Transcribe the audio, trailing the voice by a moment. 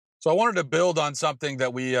So I wanted to build on something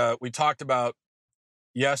that we talked about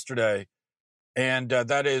yesterday, and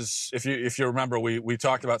that is, if you remember, we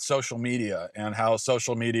talked about social media and how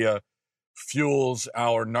social media fuels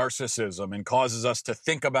our narcissism and causes us to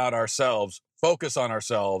think about ourselves, focus on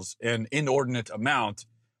ourselves in inordinate amount.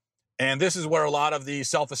 And this is where a lot of the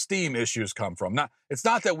self-esteem issues come from. It's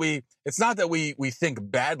not that we think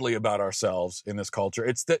badly about ourselves in this culture.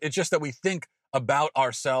 It's just that we think about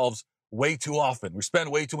ourselves way too often. We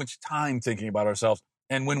spend way too much time thinking about ourselves.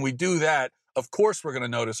 And when we do that, of course we're going to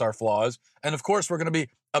notice our flaws, and of course we're going to be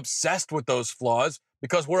obsessed with those flaws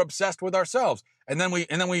because we're obsessed with ourselves. And then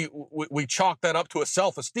we chalk that up to a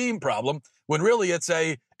self-esteem problem when really it's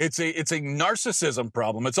a narcissism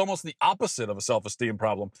problem. It's almost the opposite of a self-esteem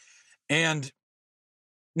problem. And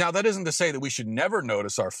now that isn't to say that we should never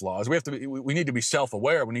notice our flaws. We need to be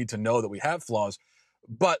self-aware. We need to know that we have flaws,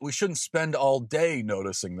 but we shouldn't spend all day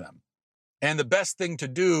noticing them. And the best thing to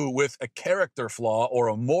do with a character flaw or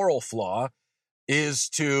a moral flaw is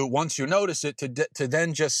to, once you notice it, to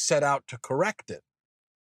then just set out to correct it,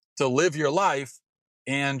 to live your life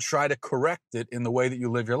and try to correct it in the way that you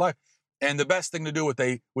live your life. And the best thing to do with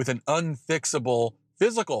an unfixable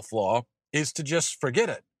physical flaw is to just forget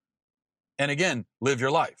it. And again, live your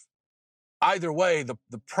life. Either way, the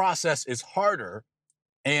process is harder,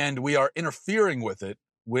 and we are interfering with it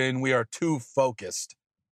when we are too focused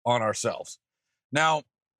on ourselves. Now,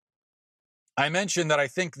 I mentioned that I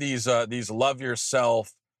think these love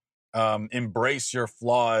yourself, embrace your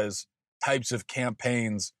flaws types of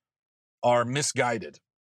campaigns are misguided.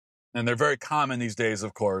 And they're very common these days,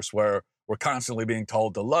 of course, where we're constantly being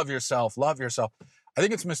told to love yourself, love yourself. I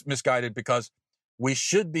think it's misguided because we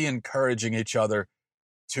should be encouraging each other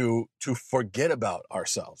to forget about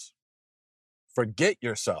ourselves. Forget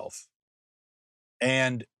yourself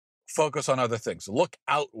and focus on other things. Look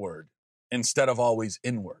outward instead of always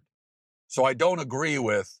inward. So I don't agree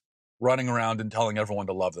with running around and telling everyone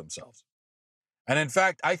to love themselves. And in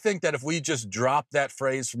fact, I think that if we just drop that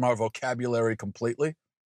phrase from our vocabulary completely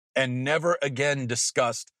and never again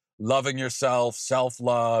discussed loving yourself,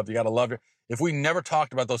 self-love, you got to love if we never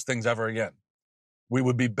talked about those things ever again, we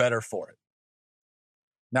would be better for it.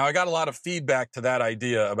 Now, I got a lot of feedback to that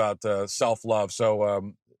idea about self-love.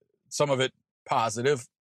 So some of it positive,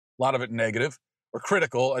 a lot of it negative, or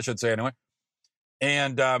critical, I should say anyway.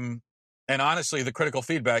 And honestly, the critical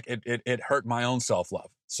feedback, it hurt my own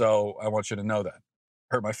self-love. So I want you to know that.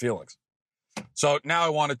 Hurt my feelings. So now I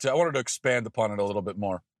wanted to expand upon it a little bit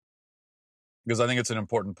more because I think it's an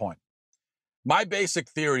important point. My basic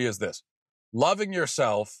theory is this: loving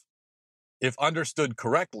yourself, if understood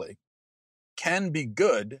correctly, can be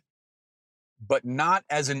good, but not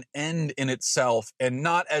as an end in itself and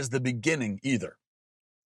not as the beginning either.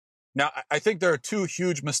 Now, I think there are two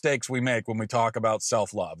huge mistakes we make when we talk about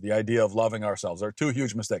self-love, the idea of loving ourselves. There are two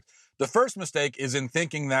huge mistakes. The first mistake is in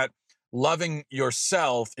thinking that loving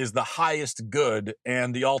yourself is the highest good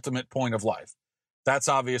and the ultimate point of life. That's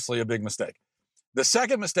obviously a big mistake. The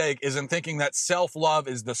second mistake is in thinking that self-love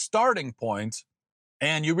is the starting point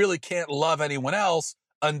and you really can't love anyone else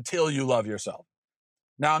until you love yourself.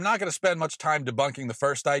 Now, I'm not going to spend much time debunking the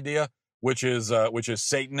first idea, which is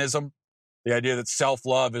Satanism. The idea that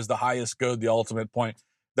self-love is the highest good, the ultimate point.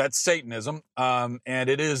 That's Satanism, and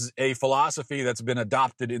it is a philosophy that's been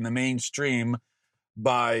adopted in the mainstream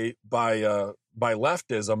by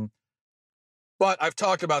leftism. But I've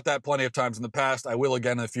talked about that plenty of times in the past. I will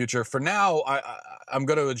again in the future. For now, I'm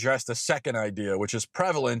going to address the second idea, which is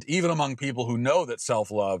prevalent even among people who know that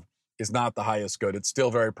self-love is not the highest good. It's still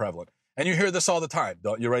very prevalent. And you hear this all the time,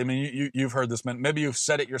 don't you? Right? I mean, you've heard this. Maybe you've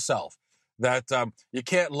said it yourself, that you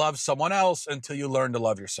can't love someone else until you learn to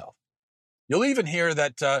love yourself. You'll even hear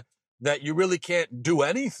that you really can't do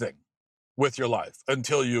anything with your life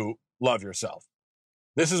until you love yourself.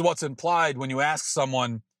 This is what's implied when you ask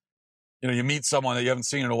someone, you meet someone that you haven't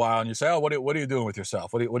seen in a while and you say, oh, what are you doing with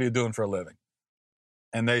yourself? What are you doing for a living?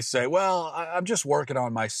 And they say, well, I'm just working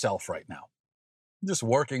on myself right now. I'm just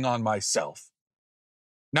working on myself.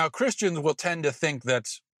 Now, Christians will tend to think that,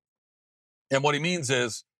 and what he means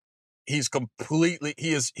is, this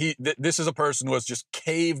is a person who has just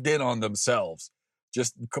caved in on themselves,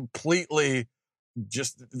 just completely,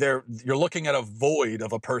 you're looking at a void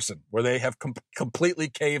of a person where they have completely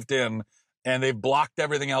caved in and they've blocked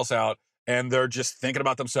everything else out and they're just thinking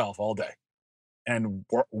about themselves all day and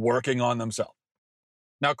working on themselves.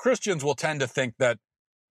 Now, Christians will tend to think that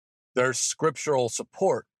there's scriptural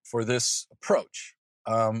support for this approach.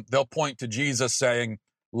 They'll point to Jesus saying,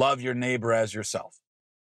 love your neighbor as yourself.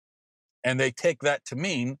 And they take that to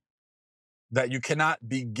mean that you cannot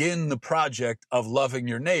begin the project of loving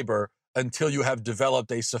your neighbor until you have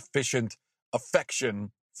developed a sufficient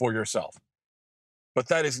affection for yourself. But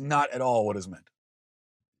that is not at all what is meant.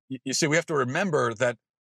 You see, we have to remember that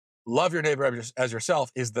love your neighbor as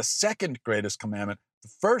yourself is the second greatest commandment. The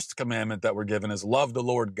first commandment that we're given is love the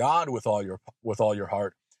Lord God with all your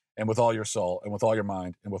heart and with all your soul and with all your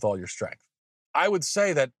mind and with all your strength. I would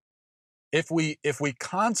say that if we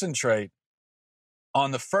concentrate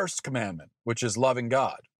on the first commandment, which is loving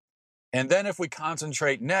God, and then if we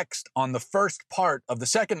concentrate next on the first part of the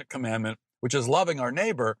second commandment, which is loving our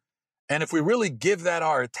neighbor, and if we really give that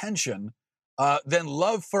our attention, then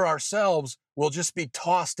love for ourselves will just be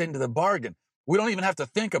tossed into the bargain. We don't even have to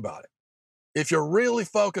think about it. If you're really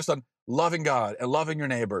focused on loving God and loving your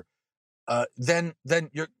neighbor, then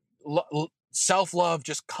your self-love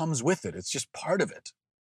just comes with it. It's just part of it.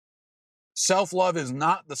 Self-love is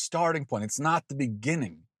not the starting point. It's not the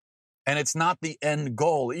beginning. And it's not the end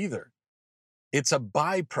goal either. It's a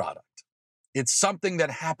byproduct. It's something that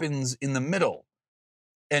happens in the middle.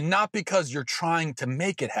 And not because you're trying to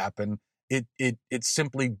make it happen, it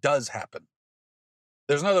simply does happen.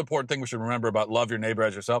 There's another important thing we should remember about love your neighbor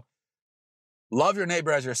as yourself. Love your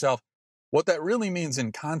neighbor as yourself. What that really means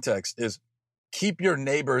in context is keep your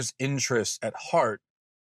neighbor's interests at heart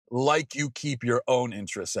like you keep your own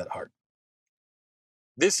interests at heart.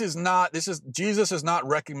 Jesus is not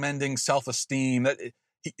recommending self-esteem.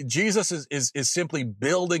 Jesus is simply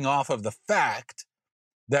building off of the fact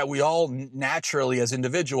that we all naturally as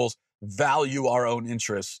individuals value our own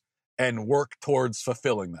interests and work towards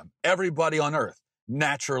fulfilling them. Everybody on earth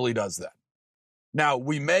naturally does that. Now,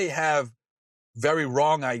 we may have very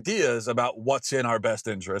wrong ideas about what's in our best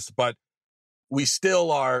interest, but we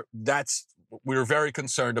still are, we're very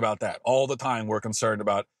concerned about that. All the time we're concerned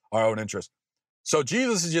about our own interests. So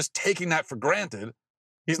Jesus is just taking that for granted.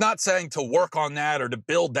 He's not saying to work on that or to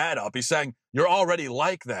build that up. He's saying you're already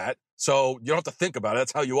like that, so you don't have to think about it.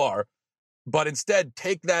 That's how you are. But instead,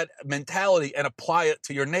 take that mentality and apply it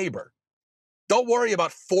to your neighbor. Don't worry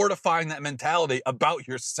about fortifying that mentality about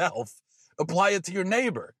yourself. Apply it to your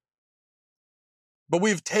neighbor. But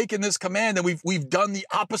we've taken this command and we've done the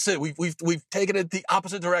opposite. We've taken it the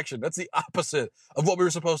opposite direction. That's the opposite of what we were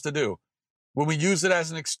supposed to do. When we use it as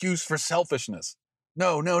an excuse for selfishness.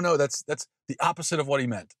 No, that's the opposite of what he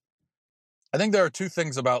meant. I think there are two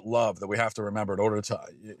things about love that we have to remember in order to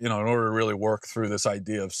really work through this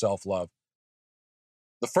idea of self-love.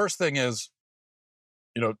 The first thing is,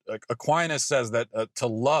 Aquinas says that to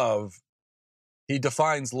love, he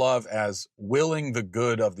defines love as willing the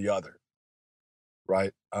good of the other,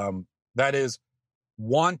 right? That is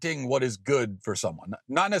wanting what is good for someone,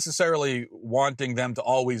 not necessarily wanting them to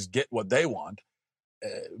always get what they want,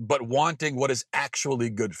 but wanting what is actually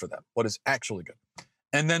good for them, what is actually good.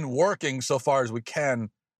 And then working so far as we can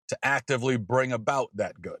to actively bring about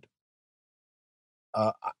that good.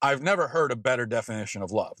 I've never heard a better definition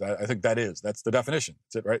of love. I think that's the definition.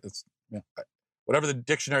 That's it, right? Whatever the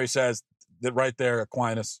dictionary says, that right there,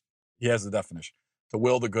 Aquinas, he has the definition. To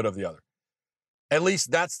will the good of the other. At least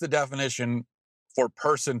that's the definition for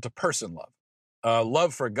person-to-person love.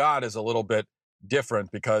 Love for God is a little bit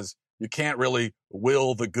different because you can't really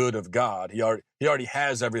will the good of God. He already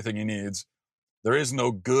has everything he needs. There is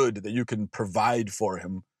no good that you can provide for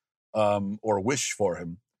him or wish for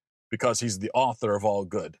him because he's the author of all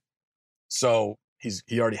good. So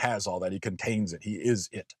he already has all that. He contains it. He is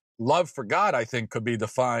it. Love for God, I think, could be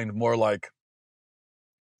defined more like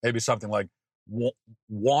maybe something like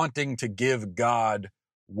wanting to give God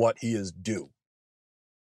what he is due,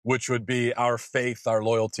 which would be our faith, our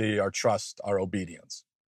loyalty, our trust, our obedience.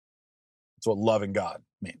 That's what loving God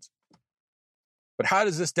means. But how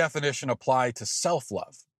does this definition apply to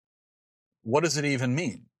self-love? What does it even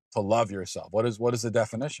mean to love yourself? What is the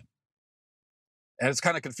definition? And it's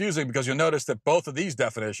kind of confusing because you'll notice that both of these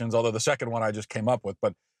definitions, although the second one I just came up with,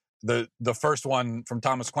 but the first one from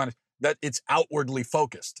Thomas Aquinas, that it's outwardly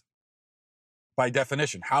focused by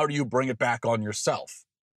definition. How do you bring it back on yourself?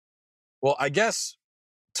 Well, I guess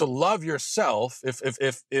to love yourself,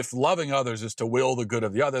 if loving others is to will the good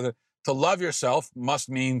of the other, then to love yourself must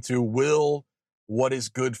mean to will what is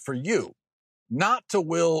good for you, not to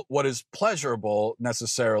will what is pleasurable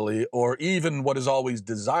necessarily, or even what is always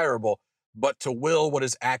desirable, but to will what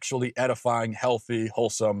is actually edifying, healthy,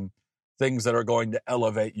 wholesome, things that are going to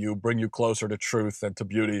elevate you, bring you closer to truth and to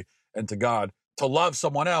beauty and to God. To love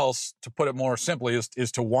someone else, to put it more simply,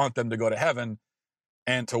 is to want them to go to heaven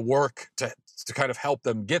and to work to kind of help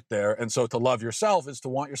them get there. And so to love yourself is to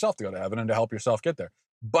want yourself to go to heaven and to help yourself get there.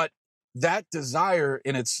 But that desire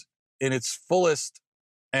in its fullest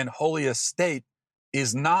and holiest state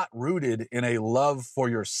is not rooted in a love for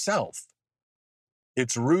yourself.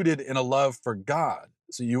 It's rooted in a love for God.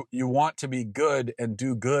 So you want to be good and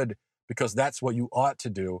do good because that's what you ought to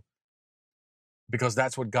do, because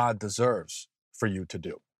that's what God deserves for you to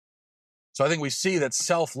do. So I think we see that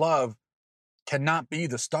self-love cannot be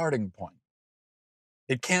the starting point.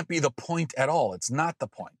 It can't be the point at all. It's not the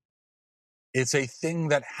point. It's a thing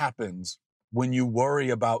that happens when you worry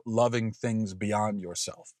about loving things beyond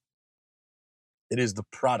yourself. It is the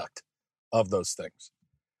product of those things.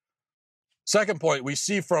 Second point, we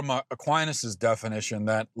see from Aquinas' definition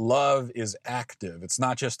that love is active. It's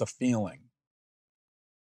not just a feeling.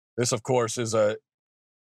 This, of course, is a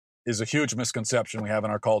huge misconception we have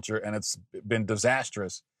in our culture, and it's been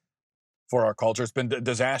disastrous for our culture. It's been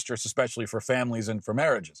disastrous, especially for families and for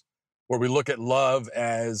marriages, where we look at love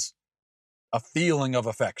as a feeling of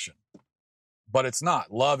affection. But it's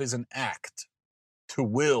not. Love is an act to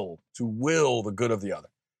will the good of the other.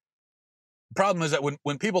 The problem is that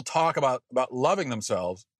when people talk about loving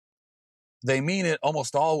themselves, they mean it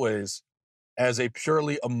almost always as a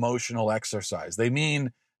purely emotional exercise. They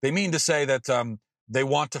mean to say that they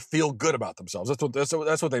want to feel good about themselves.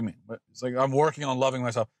 That's what they mean. It's like, I'm working on loving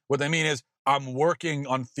myself. What they mean is, I'm working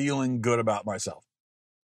on feeling good about myself.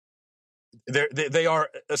 They are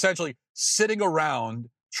essentially sitting around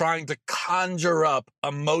trying to conjure up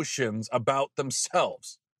emotions about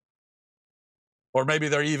themselves. Or maybe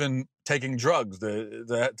they're even taking drugs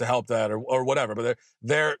to help that, or whatever. But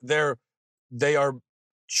they are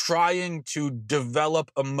trying to develop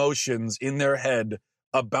emotions in their head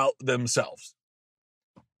about themselves.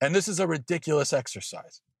 And this is a ridiculous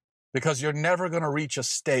exercise, because you're never going to reach a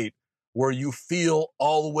state where you feel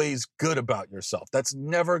always good about yourself. That's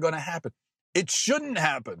never going to happen. It shouldn't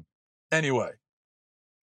happen anyway.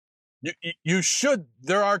 You should.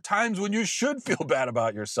 There are times when you should feel bad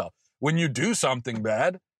about yourself. When you do something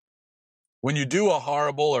bad, when you do a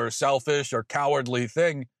horrible or selfish or cowardly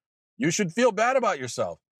thing, you should feel bad about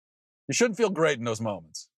yourself. You shouldn't feel great in those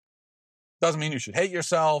moments. Doesn't mean you should hate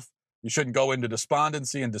yourself. You shouldn't go into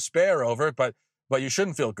despondency and despair over it, but you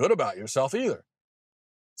shouldn't feel good about yourself either.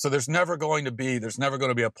 So there's never going to be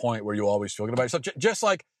a point where you always feel good about yourself. Just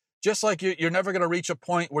like you're never going to reach a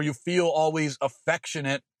point where you feel always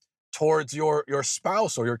affectionate towards your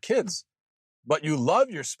spouse or your kids, but you love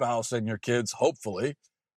your spouse and your kids, hopefully.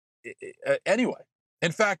 Anyway,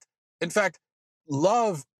 in fact,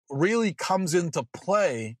 love really comes into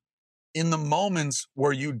play in the moments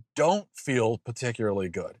where you don't feel particularly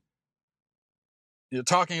good. You're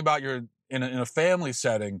talking about in a family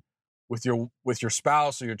setting with your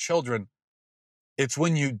spouse or your children. It's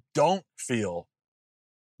when you don't feel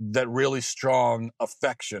that really strong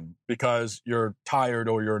affection because you're tired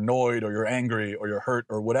or you're annoyed or you're angry or you're hurt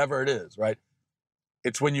or whatever it is, right?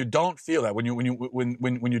 It's when you don't feel that,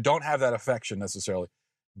 when you don't have that affection necessarily,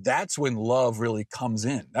 that's when love really comes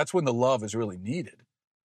in. That's when the love is really needed.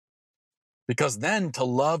 Because then to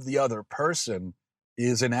love the other person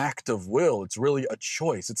is an act of will. It's really a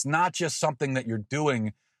choice. It's not just something that you're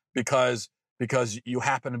doing because you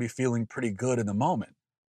happen to be feeling pretty good in the moment.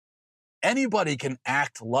 Anybody can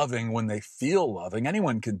act loving when they feel loving.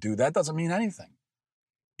 Anyone can do that. Doesn't mean anything.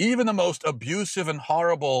 Even the most abusive and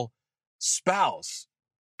horrible spouse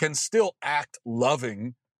can still act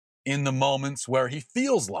loving in the moments where he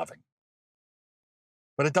feels loving.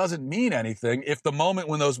 But it doesn't mean anything if the moment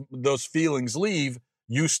when those feelings leave,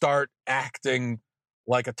 you start acting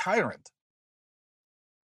like a tyrant.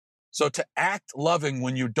 So to act loving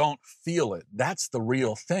when you don't feel it, that's the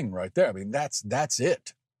real thing right there. I mean, that's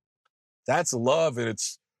it. That's love, and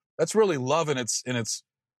that's really love in its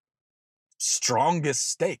strongest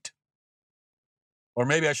state. Or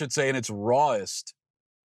maybe I should say in its rawest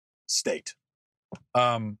state.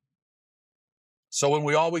 So when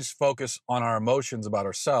we always focus on our emotions about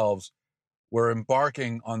ourselves, we're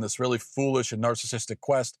embarking on this really foolish and narcissistic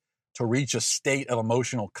quest to reach a state of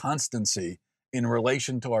emotional constancy in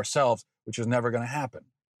relation to ourselves, which is never going to happen.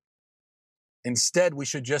 Instead, we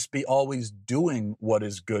should just be always doing what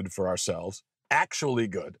is good for ourselves, actually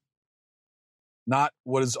good, not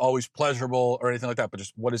what is always pleasurable or anything like that, but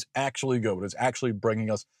just what is actually good, what is actually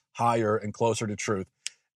bringing us higher and closer to truth.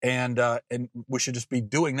 And we should just be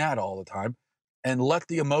doing that all the time and let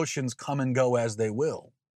the emotions come and go as they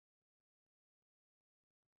will.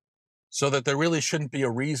 So that there really shouldn't be a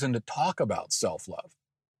reason to talk about self-love.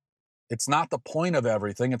 It's not the point of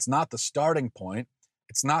everything. It's not the starting point.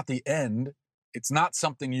 It's not the end. It's not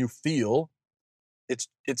something you feel. It's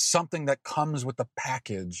something that comes with the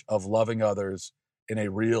package of loving others in a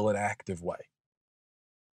real and active way.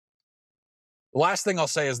 The last thing I'll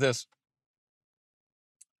say is this.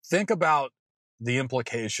 Think about the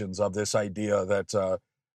implications of this idea that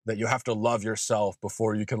that you have to love yourself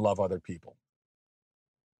before you can love other people.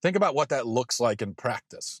 Think about what that looks like in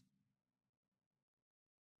practice.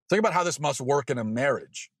 Think about how this must work in a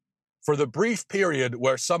marriage. For the brief period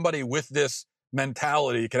where somebody with this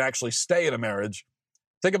mentality can actually stay in a marriage,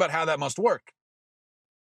 think about how that must work.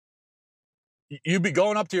 You'd be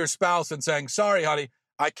going up to your spouse and saying, sorry, honey,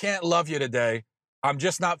 I can't love you today. I'm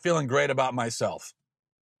just not feeling great about myself.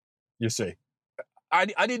 You see,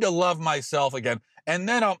 I need to love myself again. And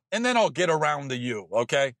then I'll get around to you.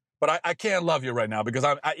 Okay. But I can't love you right now because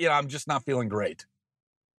I'm just not feeling great.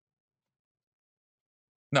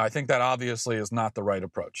 No, I think that obviously is not the right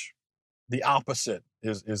approach. The opposite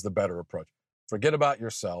is the better approach. Forget about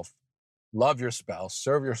yourself, love your spouse,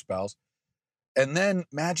 serve your spouse, and then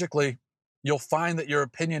magically you'll find that your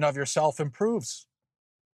opinion of yourself improves.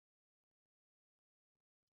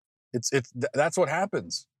 That's what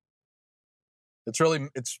happens. It's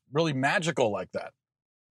really magical like that.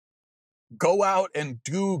 Go out and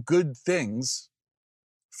do good things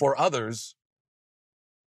for others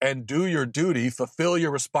and do your duty, fulfill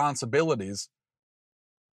your responsibilities,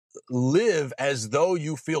 live as though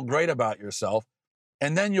you feel great about yourself,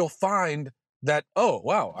 and then you'll find that, oh,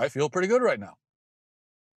 wow, I feel pretty good right now.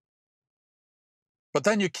 But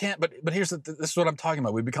then you can't, but here's this is what I'm talking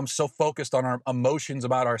about. We become so focused on our emotions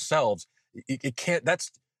about ourselves. It can't,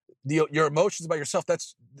 your emotions about yourself,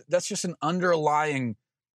 that's just an underlying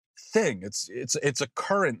thing. It's a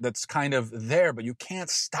current that's kind of there, but you can't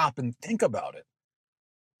stop and think about it.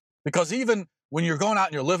 Because even when you're going out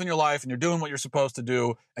and you're living your life and you're doing what you're supposed to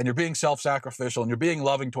do and you're being self-sacrificial and you're being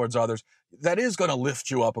loving towards others, that is going to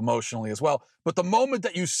lift you up emotionally as well. But the moment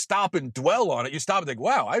that you stop and dwell on it, you stop and think,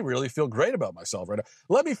 wow, I really feel great about myself right now.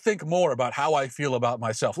 Let me think more about how I feel about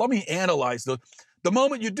myself. Let me analyze the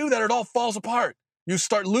moment you do that, it all falls apart. You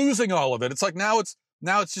start losing all of it. It's like now it's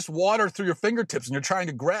just water through your fingertips and you're trying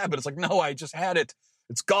to grab it. It's like, no, I just had it.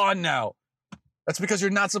 It's gone now. That's because you're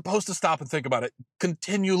not supposed to stop and think about it.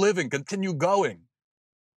 Continue living, continue going.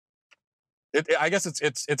 I guess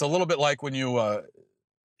it's a little bit like when you,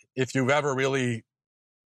 if you've ever really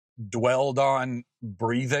dwelled on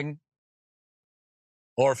breathing,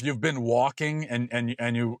 or if you've been walking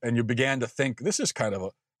and you began to think, this is kind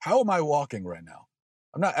of how am I walking right now?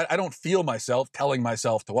 I don't feel myself telling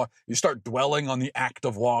myself to walk. You start dwelling on the act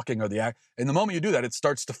of walking or the act. And the moment you do that, it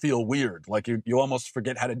starts to feel weird. Like you almost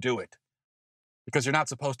forget how to do it because you're not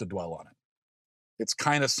supposed to dwell on it. It's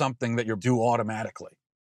kind of something that you do automatically.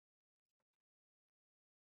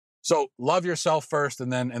 So love yourself first,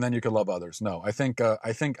 and then you can love others. No, I think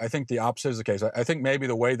the opposite is the case. I think maybe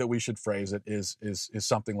the way that we should phrase it is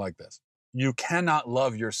something like this: you cannot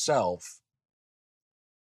love yourself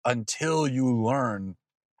until you learn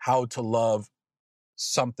how to love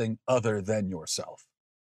something other than yourself.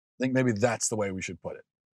 I think maybe that's the way we should put it,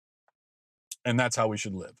 and that's how we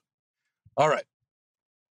should live. All right.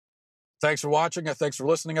 Thanks for watching. Thanks for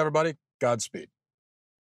listening, everybody. Godspeed.